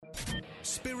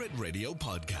Spirit Radio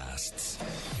Podcasts.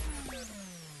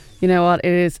 You know what?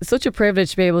 It is such a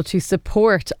privilege to be able to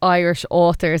support Irish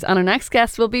authors. And our next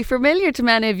guest will be familiar to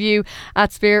many of you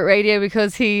at Spirit Radio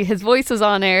because his voice was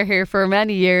on air here for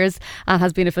many years and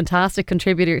has been a fantastic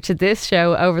contributor to this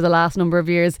show over the last number of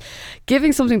years,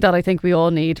 giving something that I think we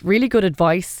all need. Really good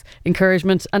advice,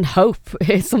 encouragement and hope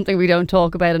is something we don't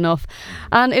talk about enough.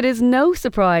 And it is no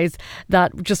surprise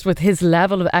that just with his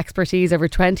level of expertise over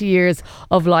 20 years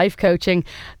of life coaching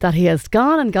that he has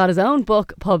gone and got his own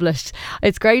book published.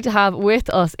 It's great to have with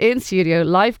us in studio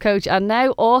life coach and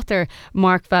now author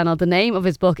Mark Fennell. The name of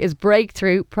his book is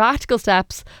BreakThrough: Practical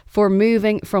Steps for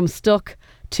Moving from Stuck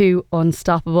to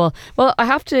Unstoppable. Well, I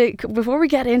have to, before we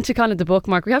get into kind of the book,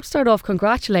 Mark, we have to start off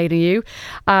congratulating you.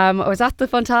 I was at the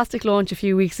fantastic launch a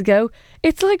few weeks ago.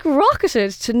 It's like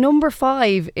rocketed to number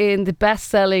 5 in the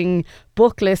best-selling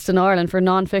book list in Ireland for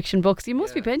non-fiction books. You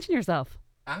must be pinching yourself.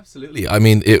 Absolutely. I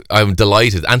mean, I'm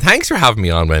delighted. And thanks for having me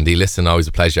on, Wendy. Listen, always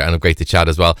a pleasure and great to chat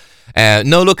as well.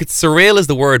 No, look, it's surreal is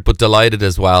the word, but delighted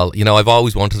as well. You know, I've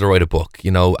always wanted to write a book.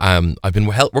 You know, I've been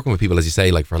working with people, as you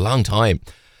say, like for a long time.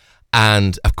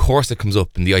 And of course it comes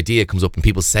up and the idea comes up and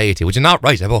people say to you, would you not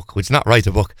write a book? Would you not write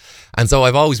a book? And so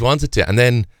I've always wanted to. And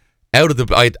then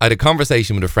I had a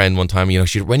conversation with a friend one time, you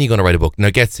know, when are you going to write a book? Now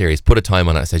get serious, put a time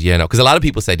on it. I said, yeah, no, because a lot of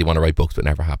people say they want to write books but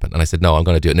never happen. And I said, no, I'm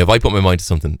going to do it. And if I put my mind to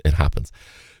something, it happens.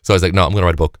 So I was like, no, I'm going to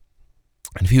write a book.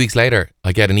 And a few weeks later,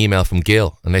 I get an email from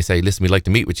Gill and they say, listen, we'd like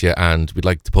to meet with you and we'd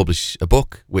like to publish a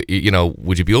book. You know,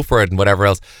 would you be up for it and whatever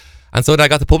else? And so when I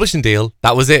got the publishing deal,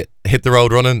 that was it. Hit the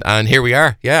road running and here we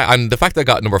are. Yeah. And the fact that I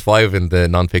got number 5 in the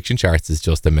non-fiction charts is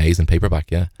just amazing. Paperback,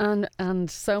 yeah.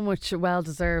 And so much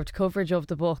well-deserved coverage of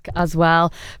the book as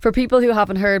well. For people who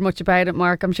haven't heard much about it,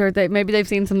 Mark, I'm sure maybe they've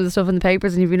seen some of the stuff in the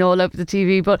papers and you've been all over the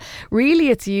TV, but really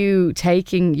it's you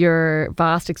taking your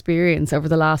vast experience over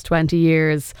the last 20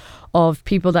 years of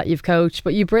people that you've coached,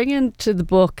 but you bring into the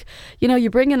book, you know, you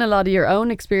bring in a lot of your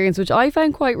own experience, which I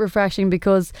find quite refreshing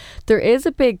because there is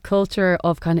a big culture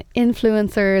of kind of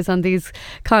influencers and these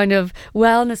kind of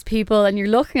wellness people, and you're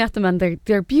looking at them and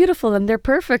they're beautiful and they're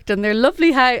perfect and they're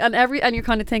lovely and you're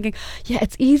kind of thinking, yeah,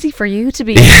 it's easy for you to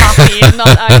be happy and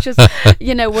not anxious,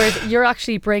 you know, whereas you're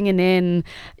actually bringing in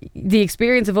the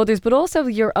experience of others, but also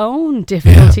your own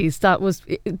difficulties. That was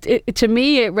to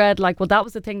me, it read like, well, that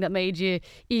was the thing that made you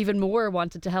even more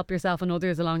wanted to help yourself and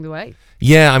others along the way.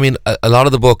 Yeah, I mean, a lot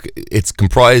of the book, it's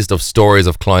comprised of stories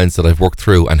of clients that I've worked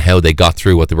through and how they got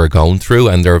through what they were going through,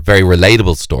 and they're very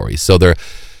relatable stories. So they're,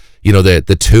 you know,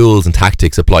 the tools and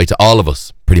tactics apply to all of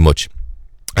us pretty much.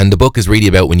 And the book is really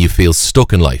about when you feel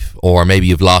stuck in life, or maybe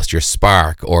you've lost your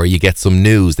spark, or you get some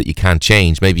news that you can't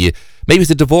change. Maybe it's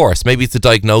a divorce, maybe it's a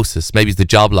diagnosis, maybe it's the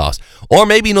job loss, or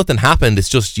maybe nothing happened. It's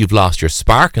just you've lost your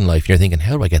spark in life. You're thinking,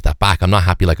 how do I get that back? I'm not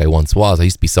happy like I once was. I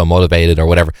used to be so motivated or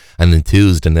whatever and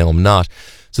enthused, and now I'm not.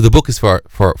 So the book is for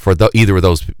either of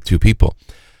those two people.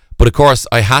 But of course,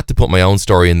 I had to put my own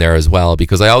story in there as well,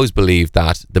 because I always believe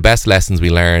that the best lessons we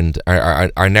learned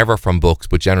are never from books,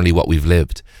 but generally what we've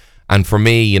lived. And for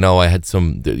me, you know, I had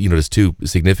some, you know, there's 2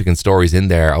 significant stories in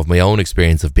there of my own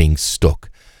experience of being stuck,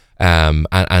 and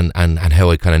how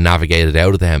I kind of navigated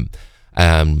out of them,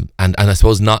 and I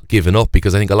suppose not giving up,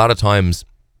 because I think a lot of times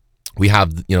we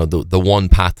have, you know, the one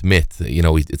path myth. You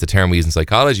know, it's a term we use in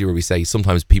psychology where we say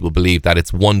sometimes people believe that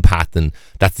it's one path and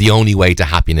that's the only way to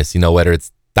happiness. You know, whether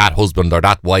it's that husband or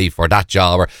that wife or that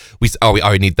job, or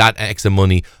I need that X of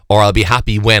money, or I'll be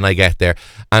happy when I get there.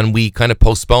 And we kind of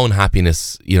postpone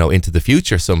happiness, you know, into the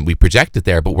future. We project it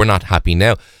there, but we're not happy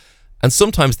now. And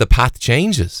sometimes the path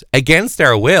changes against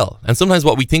our will. And sometimes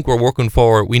what we think we're working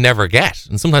for, we never get.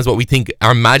 And sometimes what we think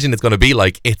or imagine it's going to be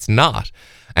like, it's not.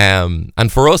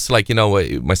 And for us, like, you know,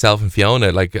 myself and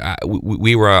Fiona, like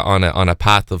we were on a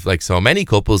path of, like so many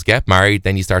couples, get married,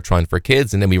 then you start trying for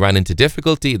kids, and then we ran into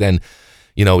difficulty. Then,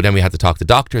 you know, then we had to talk to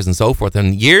doctors and so forth,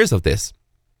 and years of this.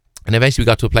 And eventually we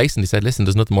got to a place and they said, listen,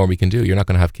 there's nothing more we can do. You're not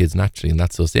going to have kids naturally, and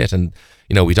that's just it. And,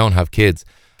 you know, we don't have kids.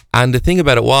 And the thing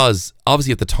about it was,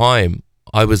 obviously at the time,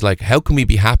 I was like, how can we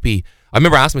be happy? I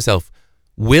remember asking myself,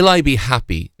 will I be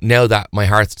happy now that my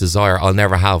heart's desire, I'll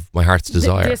never have my heart's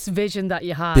desire? This vision that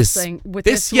you have, this woman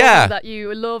that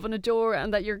you love and adore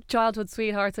and that your childhood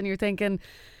sweethearts, and you're thinking,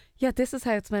 yeah, this is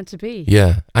how it's meant to be.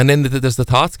 Yeah. And then there's the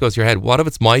thoughts goes to your head, what if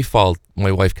it's my fault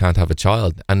my wife can't have a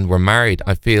child and we're married?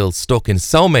 I feel stuck in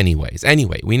so many ways.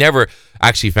 Anyway, we never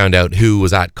actually found out who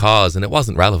was at cause, and it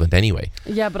wasn't relevant anyway.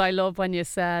 Yeah, but I love when you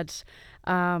said,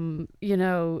 you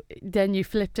know, then you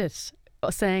flipped it,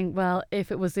 saying, well,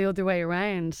 if it was the other way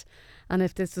around, And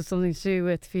if this was something to do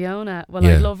with Fiona, well,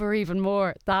 Yeah. I'd love her even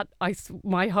more.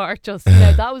 My heart just,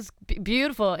 that was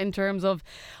beautiful in terms of,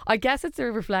 I guess it's a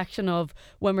reflection of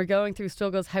when we're going through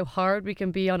struggles, how hard we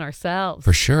can be on ourselves.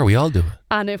 For sure, we all do it.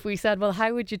 And if we said, well,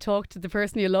 how would you talk to the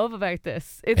person you love about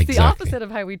this? It's the Exactly. opposite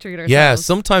of how we treat ourselves. Yeah,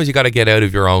 sometimes you got to get out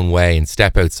of your own way and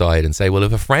step outside and say, well,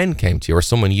 if a friend came to you or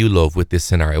someone you love with this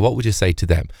scenario, what would you say to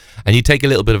them? And you take a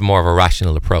little bit of more of a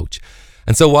rational approach.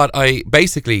 And so what I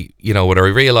basically, what I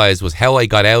realized was how I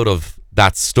got out of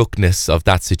that stuckness of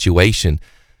that situation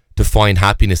to find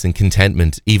happiness and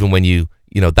contentment, even when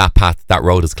that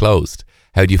road is closed.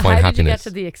 How do you find happiness? How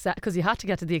did you get to the because you had to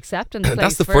get to the acceptance place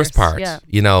That's the first part.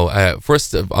 Yeah.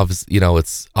 First obviously,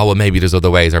 it's, oh, well, maybe there's other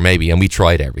ways, or maybe, and we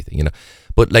tried everything,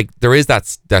 But like there is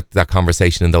that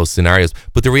conversation in those scenarios.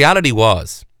 But the reality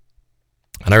was,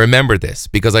 and I remember this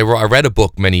because I read a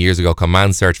book many years ago called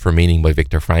Man's Search for Meaning by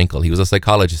Viktor Frankl. He was a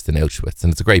psychologist in Auschwitz,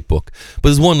 and it's a great book. But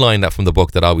there's one line from the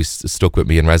book that always stuck with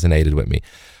me and resonated with me.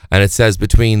 And it says,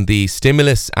 between the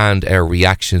stimulus and our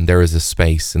reaction, there is a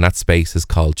space, and that space is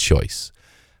called choice.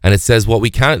 And it says, we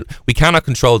cannot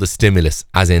control the stimulus,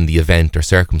 as in the event or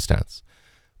circumstance,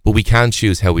 but we can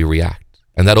choose how we react.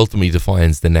 And that ultimately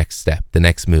defines the next step, the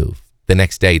next move, the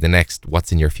next day, the next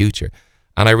what's in your future.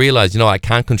 And I realized, I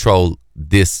can't control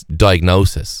this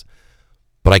diagnosis,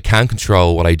 but I can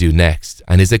control what I do next.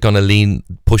 And is it going to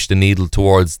push the needle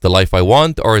towards the life I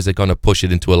want, or is it going to push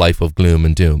it into a life of gloom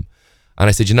and doom? And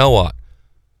I said, you know what?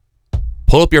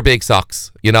 Pull up your big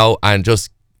socks, and just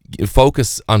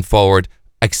focus on forward.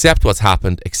 Accept what's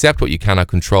happened. Accept what you cannot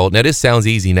control. Now, this sounds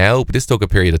easy now, but this took a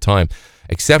period of time.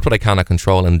 Accept what I cannot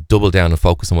control and double down and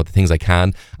focus on what the things I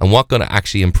can and what's going to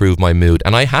actually improve my mood.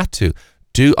 And I had to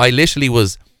I literally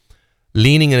was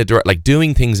leaning in a direction, like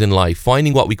doing things in life,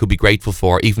 finding what we could be grateful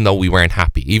for, even though we weren't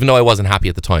happy, even though I wasn't happy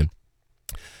at the time.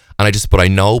 And but I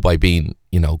know by being,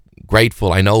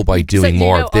 grateful, I know by doing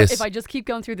more of this. If I just keep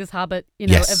going through this habit,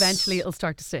 Yes. eventually it'll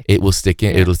start to stick. It will stick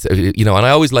in. Yeah. And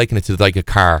I always liken it to like a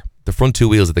car. The front two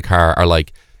wheels of the car are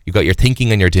like, you've got your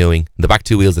thinking and your doing. The back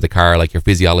two wheels of the car are like your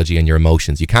physiology and your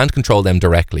emotions. You can't control them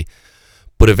directly,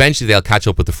 but eventually they'll catch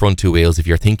up with the front two wheels if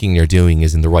your thinking and your doing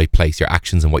is in the right place, your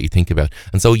actions and what you think about.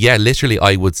 And so, yeah, literally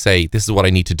I would say, this is what I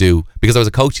need to do, because I was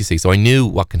a coach, you see, so I knew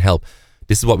what can help.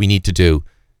 This is what we need to do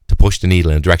to push the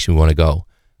needle in the direction we want to go.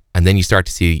 And then you start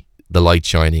to see the light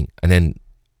shining, and then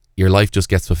your life just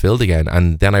gets fulfilled again.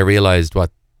 And then I realized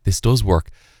this does work.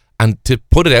 And to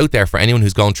put it out there for anyone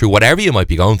who's going through whatever you might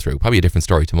be going through, probably a different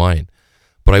story to mine,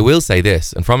 but I will say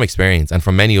this, and from experience and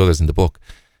from many others in the book,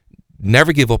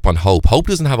 never give up on hope. Hope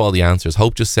doesn't have all the answers.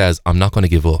 Hope just says, I'm not going to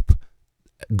give up.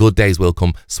 Good days will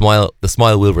come. The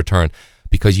smile will return,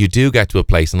 because you do get to a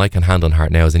place, and I can hand on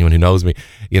heart now as anyone who knows me,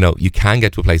 you can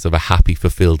get to a place of a happy,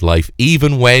 fulfilled life.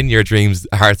 Even when your dreams,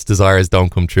 heart's desires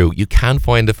don't come true, you can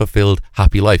find a fulfilled,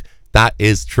 happy life. That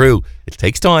is true. It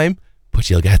takes time, but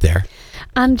you'll get there.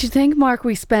 And do you think, Mark,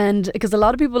 we spend, because a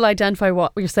lot of people identify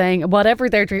what you're saying, whatever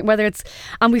they're doing,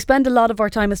 and we spend a lot of our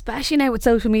time, especially now with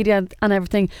social media and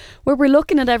everything, where we're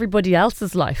looking at everybody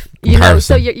else's life.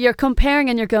 So you're comparing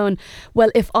and you're going, well,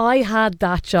 if I had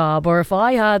that job, or if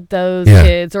I had those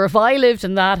kids, or if I lived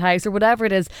in that house, or whatever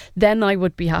it is, then I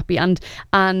would be happy.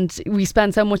 And we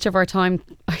spend so much of our time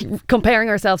comparing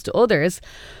ourselves to others.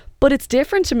 But it's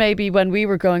different to maybe when we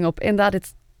were growing up, in that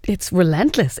it's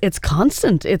relentless, it's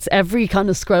constant, it's every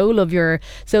kind of scroll of your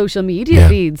social media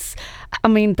feeds. I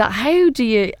mean, how do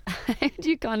you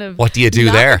kind of, what do you do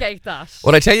navigate there? That?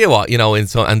 Well, I tell you what,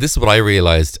 and this is what I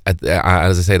realized,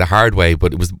 as I say, the hard way,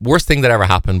 but it was the worst thing that ever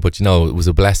happened, but it was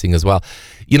a blessing as well.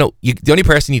 The only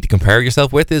person you need to compare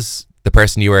yourself with is the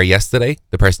person you were yesterday,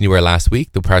 the person you were last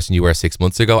week, the person you were 6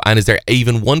 months ago. And is there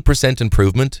even 1%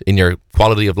 improvement in your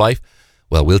quality of life?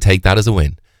 Well, we'll take that as a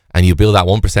win. And you build that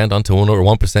 1% onto another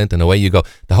 1%, and away you go.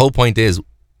 The whole point is,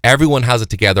 everyone has it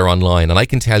together online. And I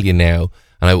can tell you now,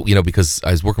 and because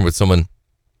I was working with someone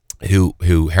who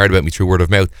heard about me through word of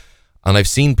mouth, and I've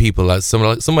seen people, some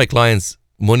of my clients,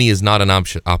 money is not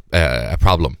a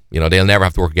problem. They'll never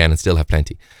have to work again and still have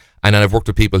plenty. And then I've worked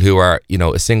with people who are,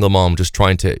 a single mom just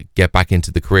trying to get back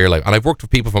into the career life. And I've worked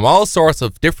with people from all sorts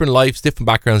of different lives, different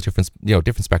backgrounds, different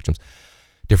spectrums,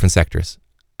 different sectors.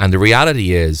 And the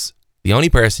reality is, the only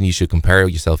person you should compare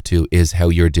yourself to is how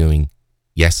you're doing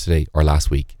yesterday or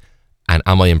last week. And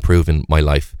am I improving my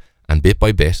life? And bit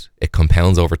by bit, it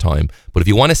compounds over time. But if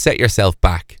you want to set yourself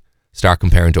back, start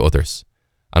comparing to others.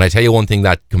 And I tell you one thing,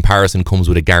 that comparison comes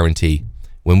with a guarantee.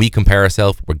 When we compare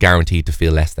ourselves, we're guaranteed to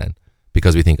feel less than.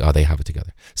 because we think, oh, they have it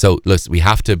together. So listen, we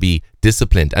have to be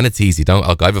disciplined, and it's easy.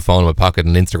 I have a phone in my pocket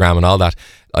and Instagram and all that.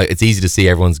 It's easy to see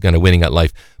everyone's kind of winning at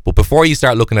life. But before you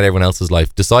start looking at everyone else's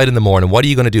life, decide in the morning, what are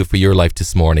you going to do for your life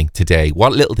this morning, today?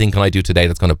 What little thing can I do today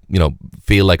that's going to,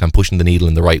 feel like I'm pushing the needle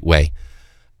in the right way?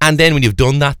 And then when you've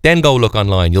done that, then go look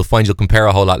online. You'll find you'll compare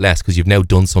a whole lot less because you've now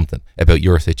done something about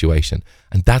your situation.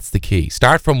 And that's the key.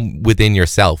 Start from within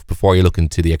yourself before you look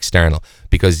into the external,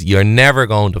 because you're never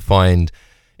going to find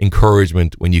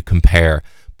encouragement when you compare.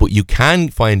 But you can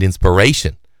find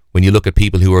inspiration when you look at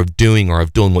people who are doing or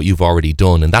have done what you've already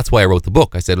done. And that's why I wrote the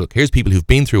book. I said, look, here's people who've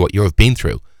been through what you've been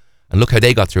through. And look how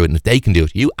they got through it. And if they can do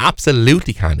it, you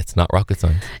absolutely can. It's not rocket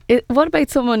science. What about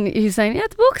someone who's saying, yeah,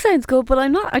 the book sounds good, but I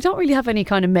don't really have any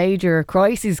kind of major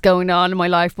crises going on in my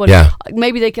life. But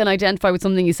maybe they can identify with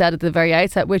something you said at the very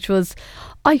outset, which was,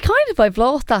 I've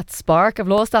lost that spark. I've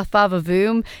lost that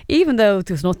fava-voom, even though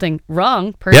there's nothing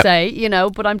wrong per se,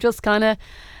 but I'm just kind of...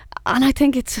 And I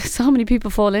think it's so many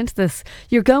people fall into this.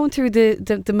 You're going through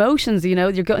the motions,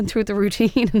 you're going through the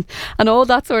routine and all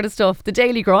that sort of stuff, the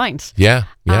daily grind. Yeah.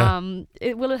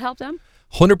 Will it help them?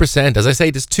 100%. As I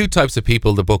say, there's two types of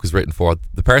people the book is written for.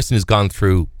 The person who's gone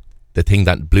through the thing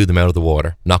that blew them out of the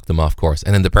water, knocked them off course.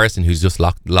 And then the person who's just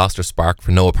lost their spark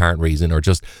for no apparent reason, or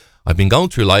just, I've been going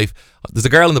through life. There's a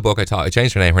girl in the book, I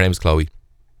changed her name. Her name is Chloe.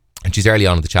 And she's early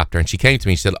on in the chapter, and she came to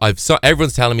me. She said,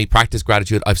 everyone's telling me practice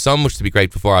gratitude. I've so much to be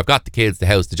grateful for. I've got the kids, the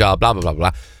house, the job, blah, blah, blah,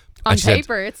 blah. On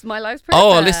paper, it's my life's perfect.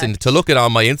 Oh, listen, to look at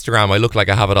on my Instagram, I look like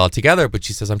I have it all together. But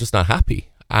she says, I'm just not happy.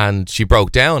 And she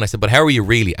broke down. I said, but how are you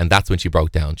really? And that's when she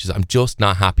broke down. She said, I'm just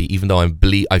not happy, even though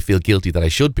I feel guilty that I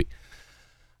should be.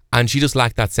 And she just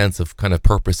lacked that sense of kind of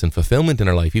purpose and fulfillment in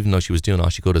her life, even though she was doing all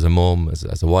she could as a mum,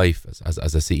 as a wife, as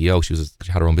a CEO.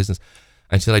 She had her own business.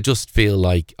 And she said, I just feel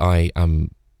like I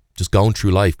am just going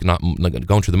through life, not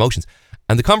going through the motions.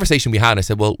 And the conversation we had, I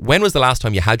said, well, when was the last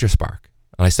time you had your spark?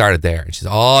 And I started there. And she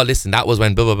said, oh, listen, that was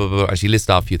when blah, blah, blah, blah. And she listed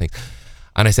off a few things.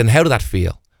 And I said, how did that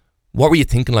feel? What were you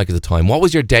thinking like at the time? What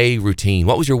was your day routine?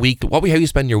 What was your week? How you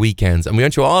spend your weekends? And we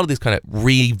went through all of this kind of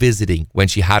revisiting when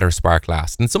she had her spark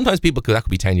last. And sometimes that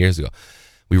could be 10 years ago.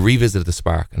 We revisited the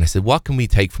spark. And I said, what can we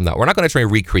take from that? We're not going to try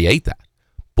and recreate that.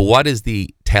 But what is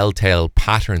the telltale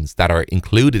patterns that are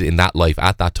included in that life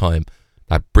at that time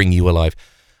that bring you alive?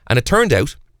 And it turned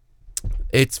out,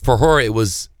 for her, it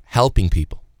was helping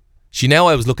people. She knew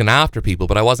I was looking after people,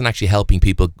 but I wasn't actually helping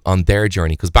people on their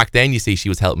journey. Because back then, you see, she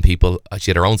was helping people.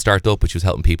 She had her own startup, but she was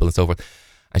helping people and so forth.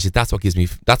 And she said,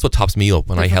 that's what tops me up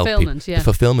when I help people. Yeah. The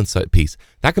fulfillment side piece.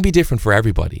 That can be different for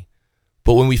everybody.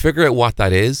 But when we figure out what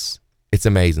that is, it's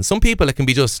amazing. Some people, it can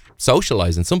be just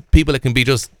socializing. Some people, it can be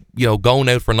just, going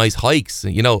out for nice hikes,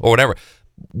 or whatever.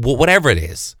 Whatever it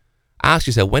is, ask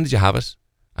yourself, when did you have it?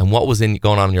 And what was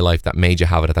going on in your life that made you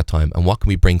have it at that time? And what can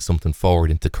we bring something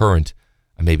forward into current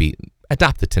and maybe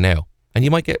adapt it to now? And you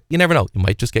never know, you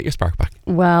might just get your spark back.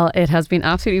 Well, it has been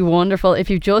absolutely wonderful. If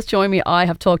you've just joined me, I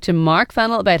have talked to Mark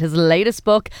Fennell about his latest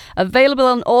book, available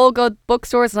on all good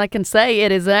bookstores, and I can say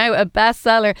it is now a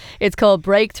bestseller. It's called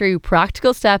BreakThrough,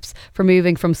 Practical Steps for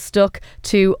Moving from Stuck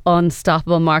to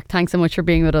Unstoppable. Mark, thanks so much for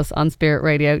being with us on Spirit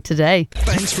Radio today.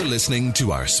 Thanks for listening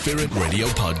to our Spirit Radio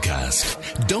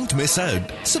podcast. Don't miss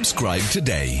out. Subscribe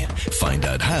today. Find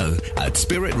out how at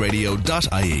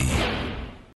spiritradio.ie.